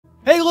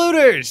Hey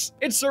looters!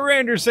 It's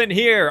Randerson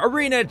here,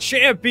 arena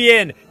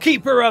champion,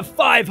 keeper of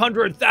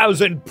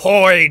 500,000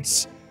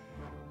 points,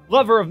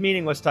 lover of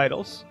meaningless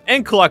titles,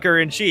 and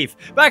clucker-in-chief.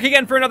 Back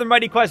again for another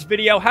Mighty Quest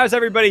video. How's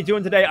everybody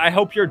doing today? I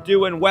hope you're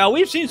doing well.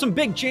 We've seen some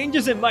big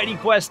changes in Mighty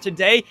Quest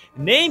today,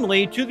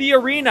 namely to the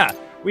arena.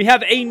 We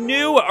have a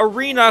new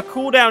arena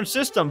cooldown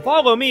system.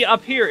 Follow me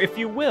up here if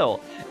you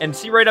will. And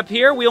see right up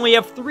here, we only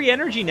have 3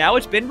 energy now.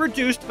 It's been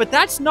reduced, but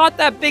that's not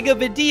that big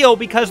of a deal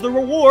because the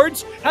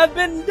rewards have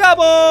been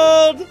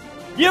doubled.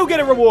 You get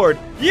a reward.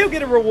 You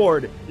get a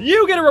reward.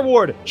 You get a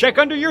reward. Check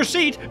under your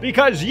seat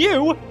because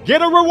you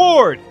get a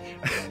reward.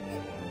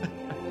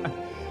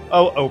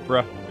 Oh,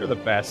 Oprah, you're the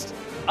best.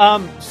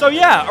 So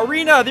yeah,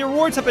 arena, the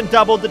rewards have been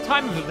doubled, the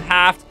time has been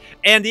halved,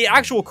 and the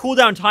actual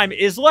cooldown time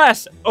is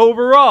less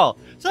overall.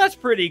 So that's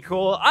pretty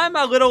cool. I'm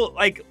a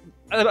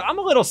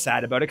little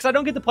sad about it because I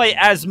don't get to play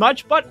as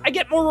much, but I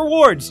get more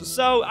rewards,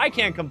 so I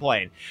can't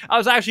complain. I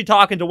was actually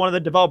talking to one of the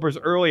developers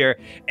earlier,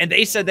 and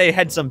they said they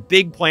had some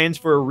big plans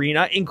for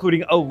Arena,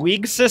 including a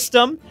league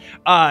system,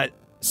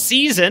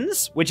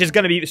 seasons, which is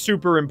going to be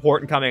super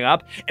important coming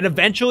up, and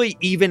eventually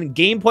even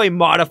gameplay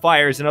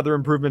modifiers and other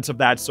improvements of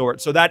that sort.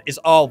 So that is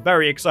all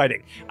very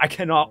exciting. I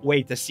cannot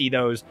wait to see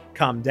those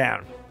come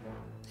down.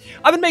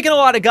 I've been making a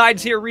lot of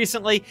guides here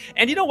recently,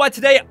 and you know what?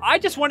 Today, I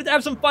just wanted to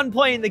have some fun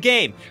playing the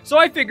game. So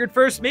I figured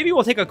first, maybe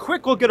we'll take a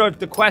quick look at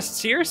the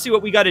quests here, see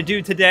what we got to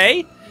do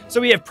today. So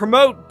we have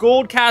Promote,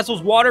 Gold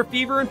Castles, Water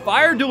Fever, and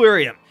Fire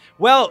Delirium.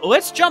 Well,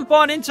 let's jump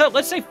on into,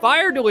 let's say,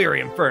 Fire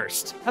Delirium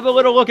first. Have a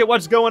little look at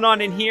what's going on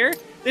in here.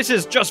 This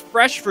is just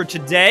fresh for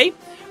today.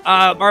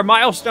 Our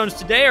milestones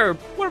today are,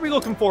 what are we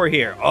looking for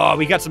here? Oh,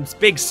 we got some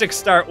big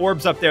 6-star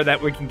orbs up there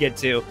that we can get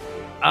to.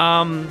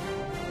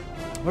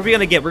 What are we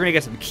gonna get? We're gonna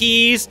get some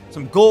keys,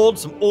 some gold,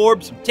 some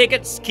orbs, some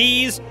tickets,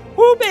 keys.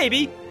 Woo,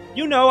 baby!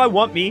 You know I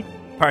want me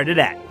part of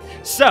that.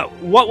 So,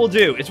 what we'll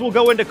do is we'll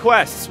go into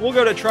quests, we'll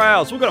go to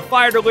trials, we'll go to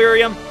Fire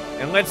Delirium,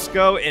 and let's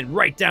go and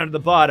right down to the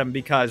bottom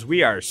because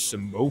we are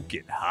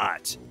smoking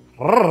hot.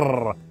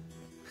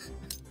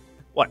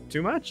 What,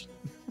 too much?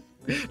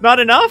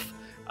 Not enough?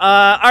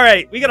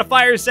 Alright, we got a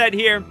fire set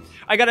here.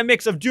 I got a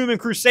mix of Doom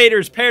and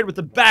Crusaders paired with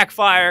the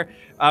Backfire.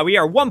 We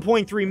are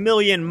 1.3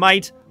 million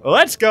might.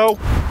 Let's go!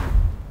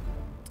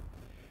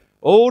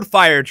 Old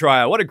Fire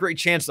Trial. What a great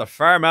chance to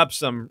farm up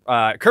some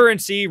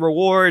currency,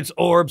 rewards,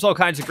 orbs, all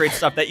kinds of great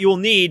stuff that you will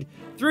need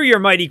through your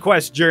Mighty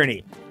Quest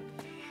journey.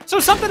 So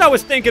something I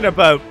was thinking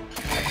about,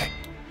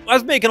 I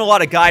was making a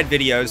lot of guide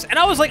videos, and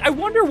I was like, I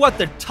wonder what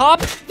the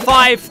top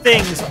 5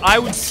 things I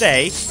would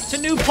say to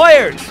new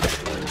players.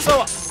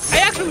 So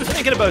I actually was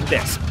thinking about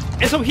this.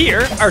 And so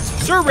here are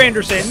Sir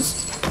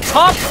Randerson's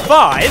top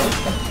 5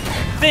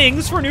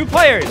 things for new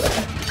players.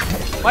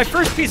 My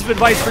first piece of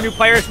advice for new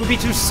players would be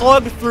to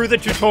slug through the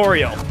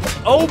tutorial.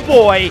 Oh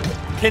boy,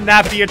 can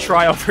that be a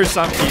trial for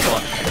some people.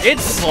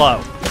 It's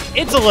slow.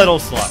 It's a little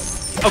slow.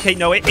 Okay,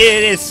 no, it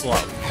is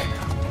slow.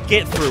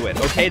 Get through it,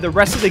 okay? The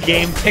rest of the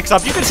game picks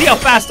up. You can see how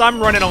fast I'm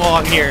running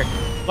along here.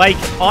 Like,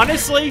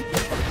 honestly,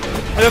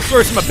 let's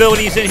throw some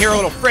abilities in here, a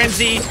little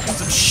frenzy,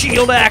 some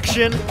shield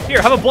action. Here,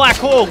 have a black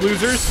hole,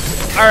 losers.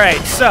 All right,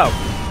 so,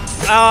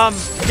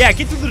 yeah,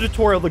 get through the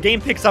tutorial. The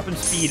game picks up in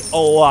speed a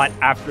lot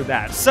after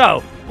that.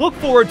 So, look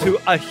forward to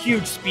a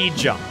huge speed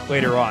jump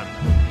later on.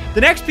 The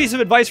next piece of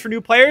advice for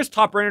new players,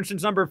 top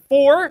Randerson's number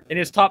 4 in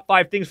his top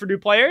 5 things for new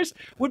players,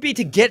 would be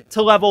to get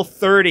to level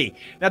 30.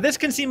 Now this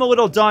can seem a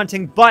little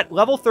daunting, but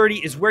level 30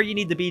 is where you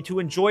need to be to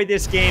enjoy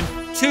this game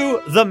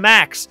to the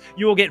max.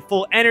 You will get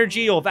full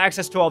energy, you'll have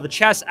access to all the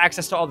chests,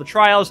 access to all the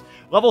trials.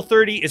 Level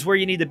 30 is where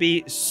you need to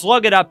be.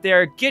 Slug it up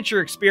there, get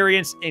your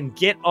experience, and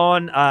get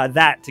on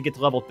that to get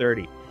to level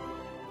 30.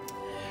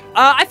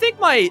 I think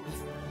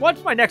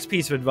what's my next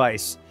piece of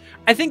advice?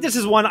 I think this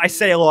is one I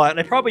say a lot, and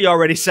I probably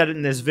already said it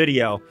in this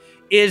video,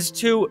 is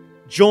to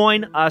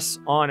join us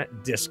on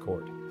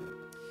Discord.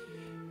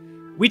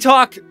 We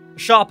talk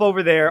shop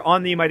over there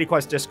on the Mighty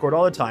Quest Discord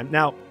all the time.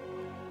 Now,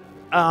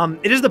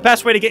 it is the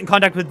best way to get in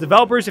contact with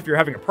developers if you're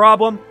having a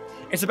problem.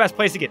 It's the best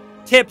place to get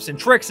tips and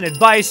tricks and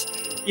advice.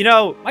 You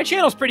know, my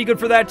channel's pretty good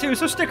for that too,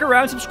 so stick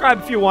around, subscribe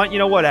if you want, you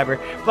know, whatever.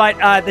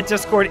 But the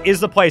Discord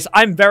is the place.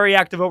 I'm very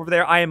active over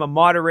there. I am a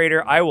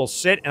moderator. I will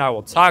sit and I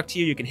will talk to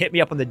you. You can hit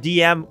me up on the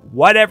DM,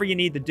 whatever you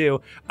need to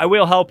do. I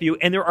will help you,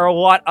 and there are a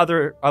lot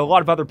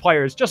of other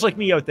players just like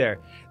me out there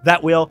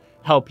that will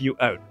help you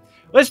out.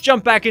 Let's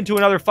jump back into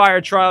another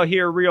fire trial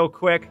here real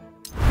quick.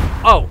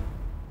 Oh,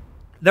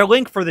 the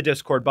link for the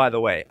Discord, by the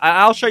way,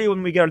 I'll show you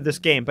when we get to this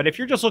game. But if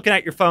you're just looking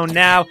at your phone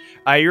now,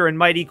 you're in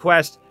Mighty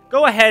Quest,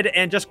 go ahead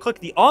and just click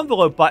the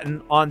envelope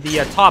button on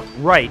the top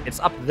right. It's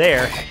up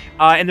there,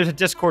 and there's a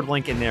Discord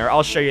link in there.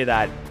 I'll show you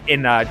that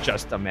in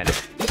just a minute.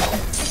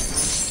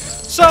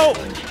 So,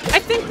 I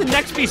think the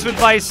next piece of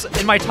advice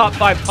in my top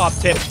 5 top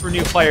tips for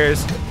new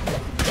players,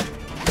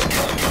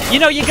 you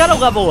know, you gotta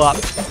level up.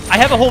 I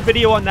have a whole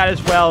video on that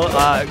as well.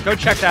 Go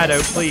check that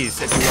out,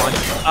 please, if you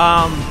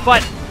want.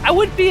 But I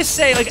would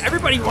say, like,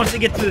 everybody wants to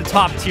get to the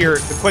top tier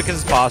the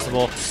quickest as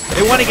possible.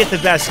 They want to get the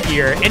best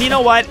gear. And you know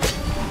what?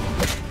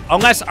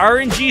 Unless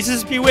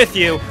RNGesus be with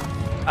you,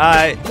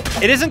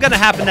 It isn't going to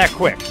happen that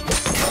quick.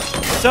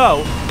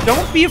 So,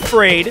 don't be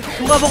afraid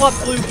to level up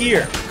blue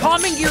gear.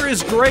 Common gear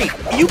is great.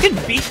 You can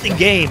beat the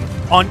game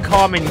on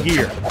common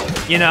gear,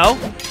 you know?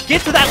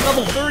 Get to that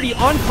level 30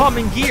 on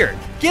common gear.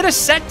 Get a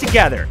set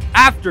together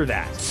after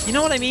that. You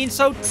know what I mean?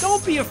 So,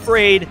 don't be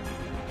afraid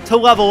to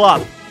level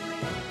up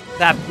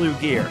that blue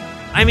gear.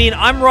 I mean,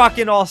 I'm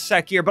rocking all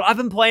set gear, but I've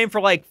been playing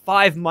for like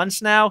 5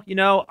 months now. You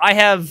know, I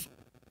have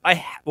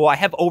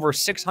over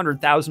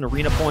 600,000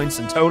 arena points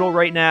in total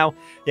right now.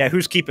 Yeah,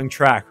 who's keeping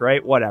track,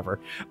 right? Whatever.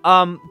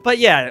 But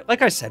yeah,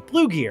 like I said,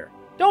 blue gear.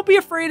 Don't be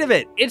afraid of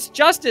it. It's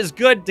just as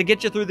good to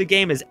get you through the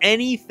game as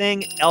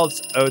anything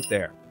else out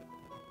there.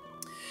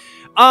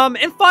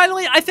 And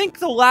finally, I think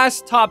the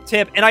last top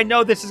tip, and I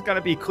know this is going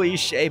to be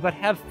cliche, but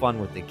have fun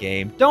with the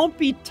game. Don't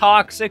be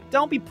toxic.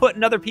 Don't be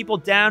putting other people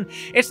down.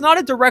 It's not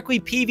a directly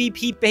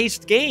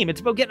PvP-based game. It's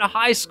about getting a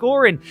high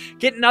score and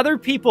getting other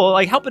people,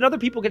 like helping other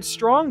people get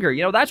stronger.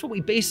 You know, that's what we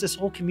base this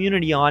whole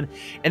community on,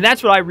 and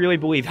that's what I really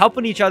believe.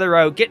 Helping each other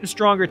out, getting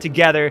stronger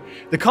together.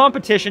 The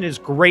competition is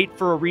great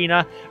for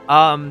Arena.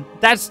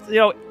 That's, you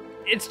know,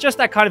 it's just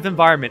that kind of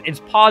environment.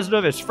 It's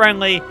positive, it's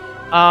friendly.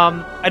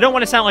 I don't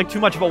want to sound like too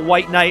much of a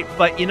white knight,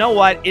 but you know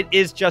what? It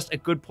is just a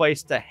good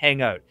place to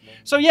hang out.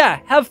 So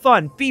yeah, have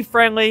fun, be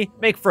friendly,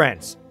 make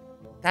friends.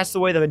 That's the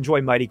way to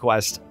enjoy Mighty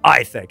Quest,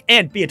 I think.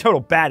 And be a total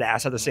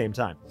badass at the same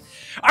time.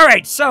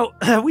 Alright, so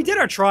we did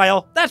our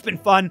trial. That's been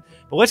fun.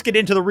 But let's get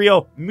into the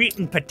real meat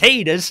and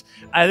potatoes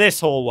of this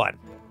whole one.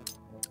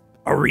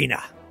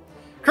 Arena.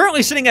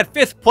 Currently sitting at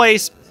 5th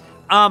place.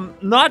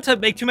 Not to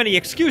make too many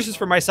excuses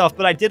for myself,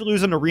 but I did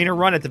lose an arena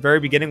run at the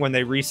very beginning when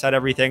they reset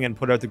everything and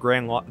put out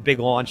the big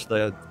launch,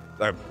 the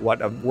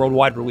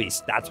worldwide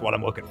release. That's what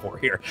I'm looking for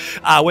here.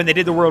 When they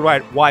did the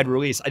worldwide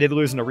release, I did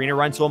lose an arena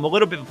run, so I'm a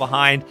little bit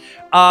behind.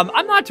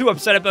 I'm not too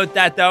upset about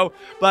that, though,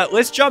 but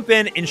let's jump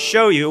in and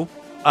show you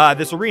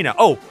this arena.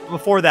 Oh,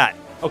 before that.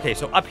 Okay,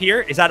 so up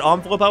here is that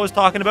envelope I was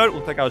talking about. It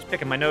looked like I was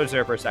picking my nose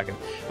there for a second.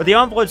 But the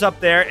envelope's up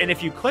there, and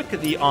if you click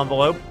the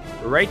envelope,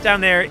 right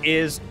down there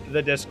is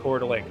the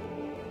Discord link.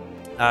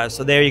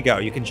 So there you go.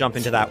 You can jump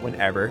into that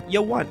whenever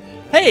you want.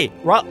 Hey,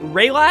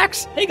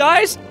 Raylax. Hey,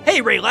 guys.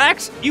 Hey,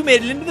 Raylax. You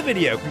made it into the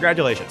video.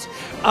 Congratulations.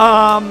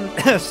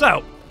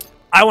 So,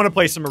 I want to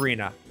play some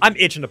Arena. I'm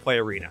itching to play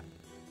Arena.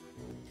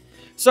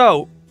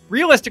 So,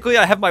 realistically,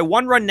 I have my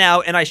 1 run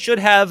now, and I should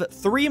have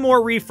 3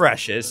 more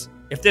refreshes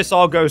if this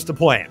all goes to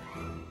plan.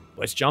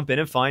 Let's jump in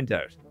and find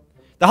out.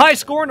 The high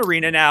score in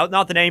Arena now,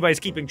 not that anybody's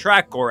keeping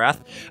track, Gorath,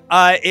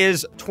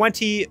 is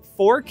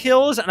 24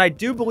 kills, and I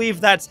do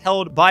believe that's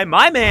held by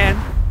my man,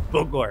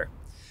 Boogler,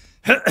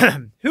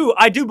 who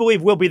I do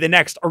believe will be the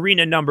next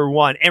Arena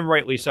 #1, and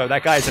rightly so.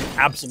 That guy's an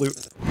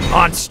absolute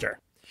monster.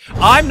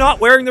 I'm not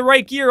wearing the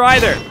right gear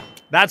either.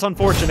 That's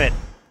unfortunate.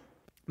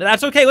 But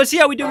that's okay. Let's see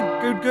how we do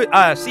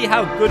see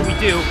how good we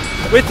do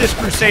with this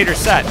Crusader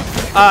set.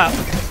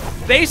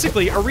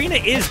 Basically, Arena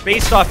is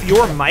based off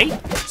your might,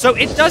 so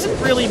it doesn't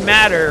really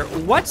matter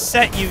what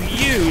set you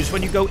use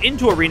when you go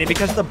into Arena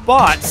because the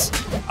bots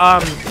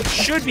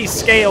should be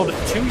scaled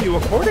to you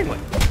accordingly,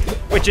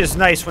 which is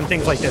nice when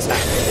things like this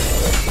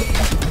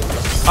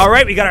happen. All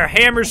right, we got our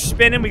hammers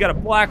spinning. We got a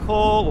black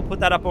hole. We'll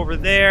put that up over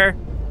there.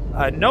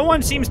 No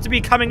one seems to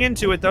be coming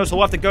into it, though, so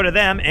we'll have to go to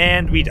them,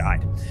 and we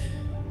died.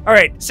 All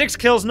right, 6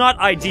 kills, not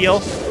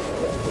ideal.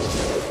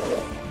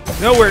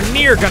 Nowhere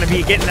near going to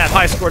be getting that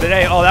high score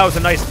today. Oh, that was a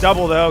nice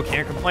double, though.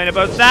 Can't complain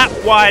about that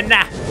one.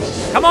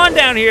 Come on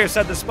down here,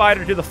 said the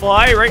spider to the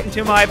fly, right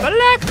into my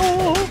black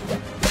hole.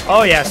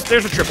 Oh, yes,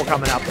 there's a triple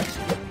coming up.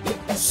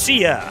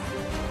 See ya.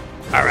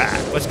 All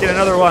right, let's get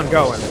another one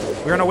going.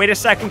 We're going to wait a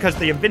second because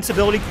the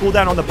invincibility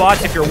cooldown on the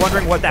bots, if you're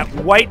wondering what that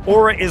white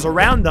aura is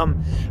around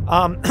them,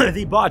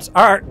 the bots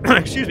are,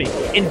 excuse me,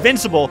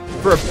 invincible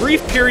for a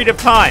brief period of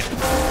time.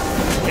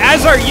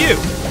 As are you.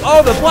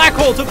 Oh, the black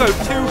hole took out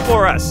 2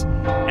 for us.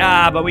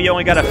 But we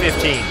only got a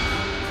 15.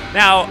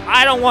 Now,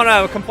 I don't want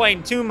to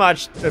complain too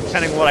much,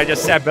 depending on what I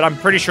just said, but I'm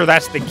pretty sure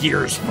that's the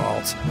gear's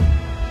fault.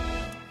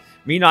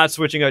 Me not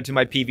switching out to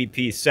my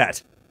PvP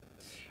set.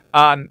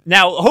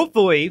 Now,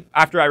 hopefully,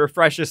 after I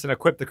refresh this and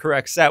equip the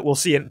correct set, we'll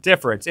see a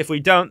difference. If we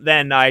don't,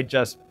 then I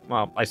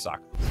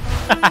suck.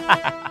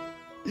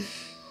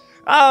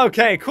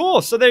 Okay,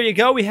 cool. So there you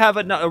go. We have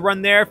a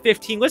run there,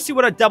 15. Let's see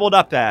what I doubled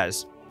up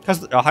as.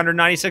 Because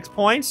 196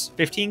 points,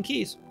 15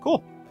 keys.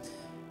 Cool.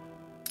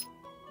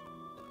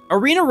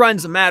 Arena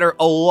runs matter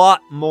a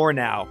lot more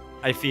now,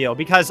 I feel,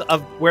 because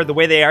of the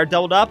way they are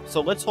doubled up.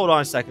 So let's hold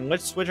on a second.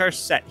 Let's switch our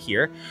set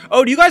here.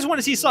 Oh, do you guys want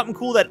to see something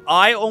cool that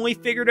I only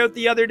figured out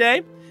the other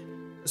day?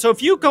 So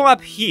if you go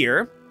up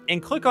here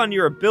and click on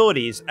your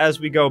abilities as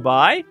we go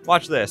by,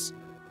 watch this.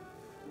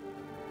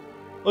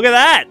 Look at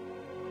that.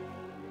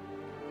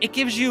 It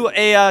gives you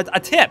a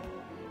tip.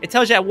 It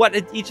tells you what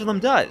each of them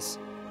does.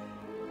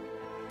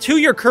 To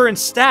your current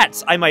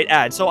stats, I might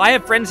add. So I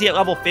have Frenzy at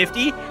level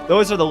 50.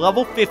 Those are the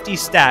level 50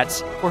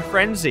 stats for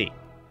Frenzy.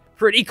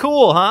 Pretty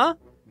cool, huh?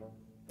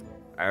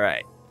 All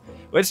right.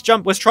 Let's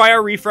try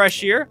our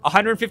refresh here.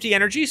 150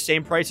 energy,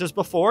 same price as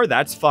before.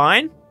 That's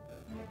fine.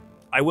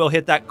 I will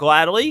hit that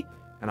gladly,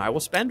 and I will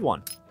spend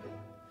one.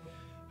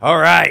 All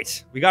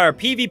right, we got our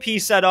PvP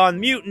set on,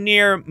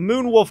 Mutineer,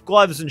 Moonwolf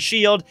gloves and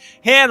shield,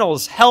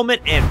 handles,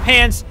 helmet and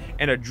pants,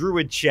 and a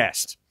druid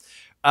chest.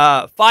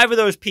 5 of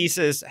those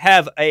pieces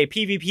have a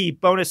PvP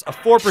bonus of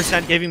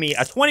 4%, giving me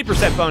a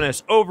 20%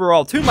 bonus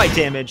overall to my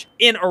damage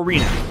in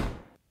Arena.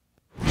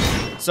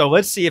 So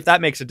let's see if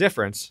that makes a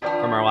difference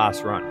from our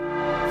last run.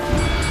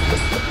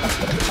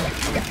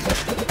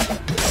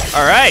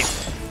 All right,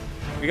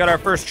 we got our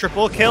first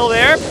triple kill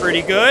there,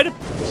 pretty good.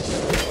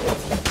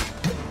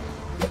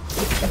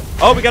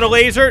 Oh, we got a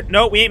laser.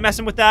 No, we ain't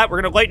messing with that.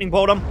 We're gonna lightning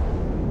bolt him.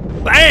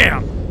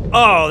 Bam!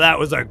 Oh, that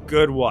was a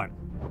good one.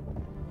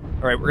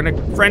 All right, we're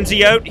gonna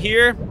frenzy out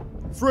here.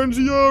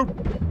 Frenzy out!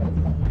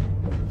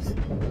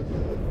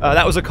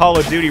 That was a Call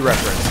of Duty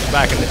reference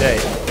back in the day.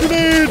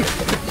 Grenade!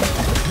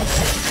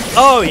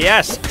 Oh,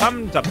 yes,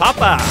 come to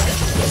Papa.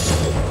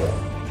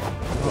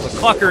 Well, the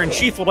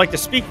Clucker-in-Chief would like to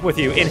speak with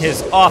you in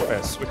his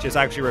office, which is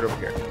actually right over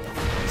here.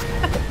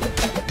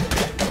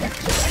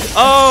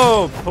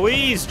 Oh,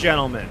 please,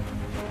 gentlemen.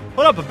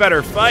 Put up a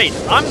better fight.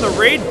 I'm the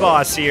raid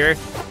boss here.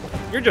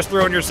 You're just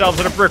throwing yourselves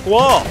at a brick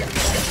wall.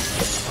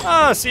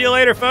 Oh, see you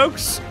later,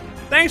 folks.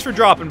 Thanks for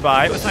dropping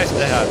by. It was nice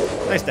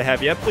to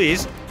have you.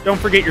 Please, don't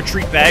forget your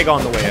treat bag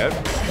on the way out.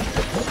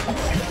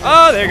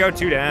 Oh, there you go,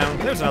 2 down.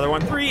 There's another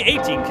one. 3,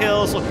 18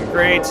 kills, looking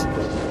great.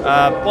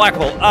 Black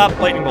hole up,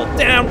 lightning bolt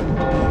down.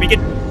 We get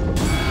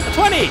a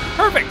 20.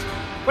 Perfect.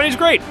 20's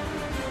great. I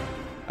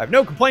have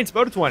no complaints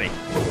about a 20.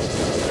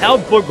 How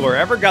Boogler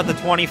ever got the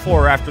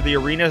 24 after the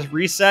arena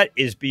reset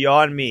is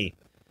beyond me.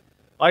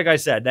 Like I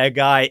said, that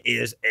guy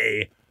is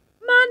a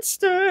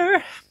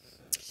monster.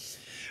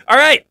 All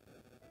right,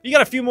 you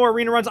got a few more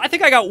arena runs. I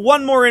think I got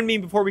one more in me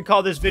before we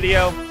call this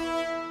video.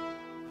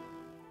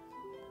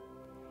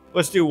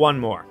 Let's do one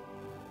more.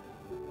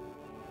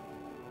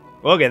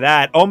 Look at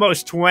that,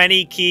 almost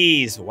 20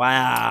 keys.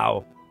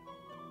 Wow.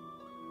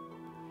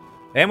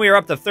 And we are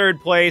up to 3rd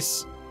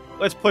place.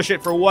 Let's push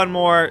it for one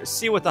more,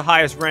 see what the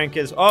highest rank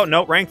is. Oh,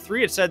 no, rank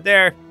 3 it said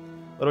there.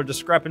 Little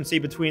discrepancy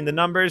between the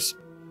numbers.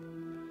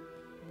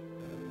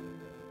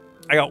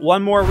 I got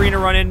one more arena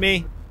run in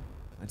me.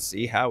 Let's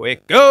see how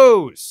it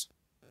goes.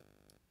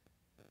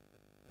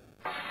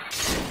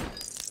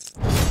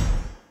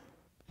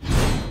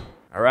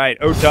 All right,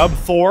 O-Dub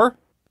 4.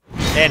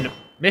 And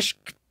Mish...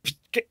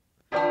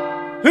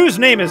 Whose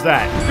name is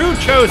that? Who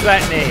chose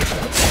that name?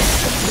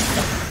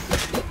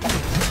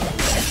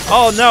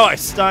 Oh no, I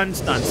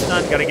stunned.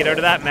 Gotta get out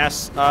of that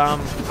mess.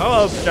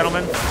 Hello,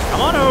 gentlemen. Come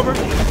on over.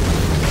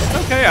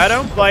 It's okay, I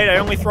don't bite. I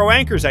only throw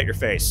anchors at your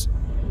face.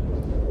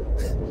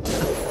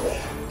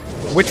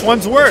 Which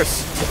one's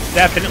worse?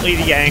 Definitely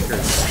the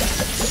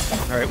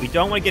anchors. Alright, we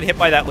don't want to get hit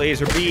by that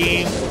laser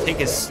beam. Take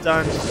his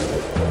stun.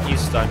 He's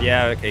stunned.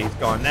 Yeah, okay, he's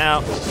gone now.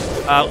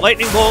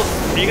 Lightning bolt.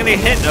 Are you gonna get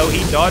hit? No, he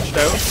dodged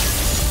out.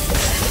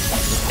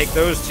 Take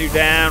those 2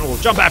 down. We'll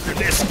jump after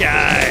this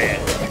guy.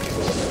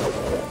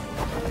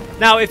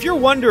 Now, if you're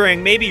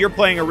wondering, maybe you're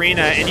playing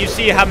Arena and you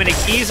see how many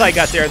keys I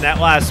got there in that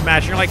last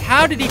match, and you're like,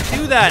 how did he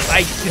do that?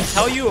 I can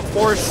tell you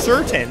for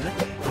certain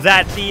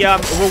that the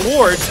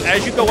rewards,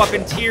 as you go up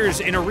in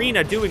tiers in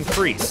Arena, do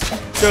increase.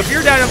 So if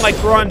you're down in like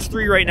Bronze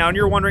 3 right now and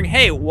you're wondering,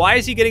 hey, why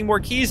is he getting more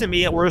keys than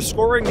me? We're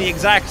scoring the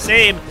exact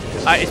same.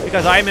 It's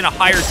because I'm in a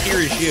higher tier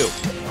as you.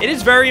 It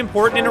is very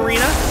important in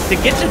Arena to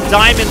get to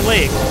Diamond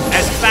League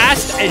as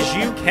fast as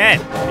you can,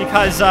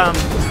 because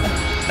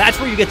that's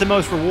where you get the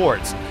most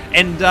rewards.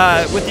 And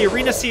with the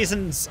Arena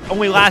seasons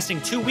only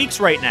lasting 2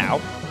 weeks right now,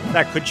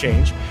 that could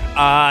change,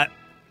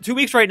 2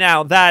 weeks right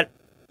now, that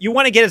you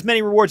want to get as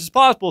many rewards as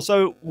possible,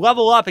 so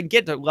level up and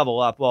get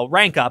to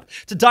rank up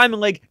to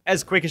Diamond League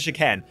as quick as you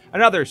can.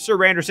 Another Sir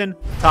Randerson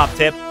top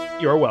tip,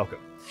 you're welcome.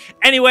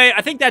 Anyway,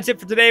 I think that's it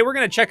for today. We're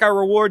going to check our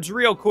rewards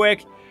real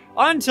quick.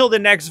 Until the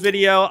next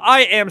video,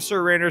 I am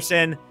Sir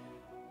Randerson,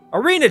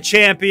 Arena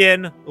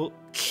Champion,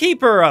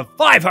 Keeper of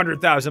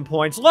 500,000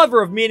 points,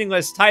 Lover of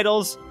meaningless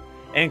titles,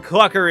 and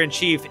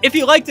Clucker-in-Chief. If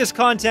you like this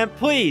content,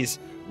 please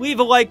leave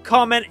a like,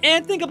 comment,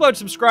 and think about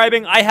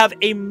subscribing. I have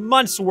a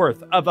month's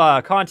worth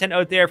of content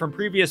out there from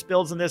previous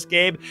builds in this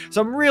game.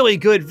 Some really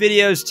good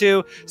videos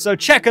too, so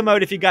check them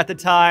out if you got the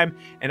time,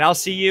 and I'll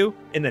see you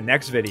in the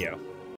next video.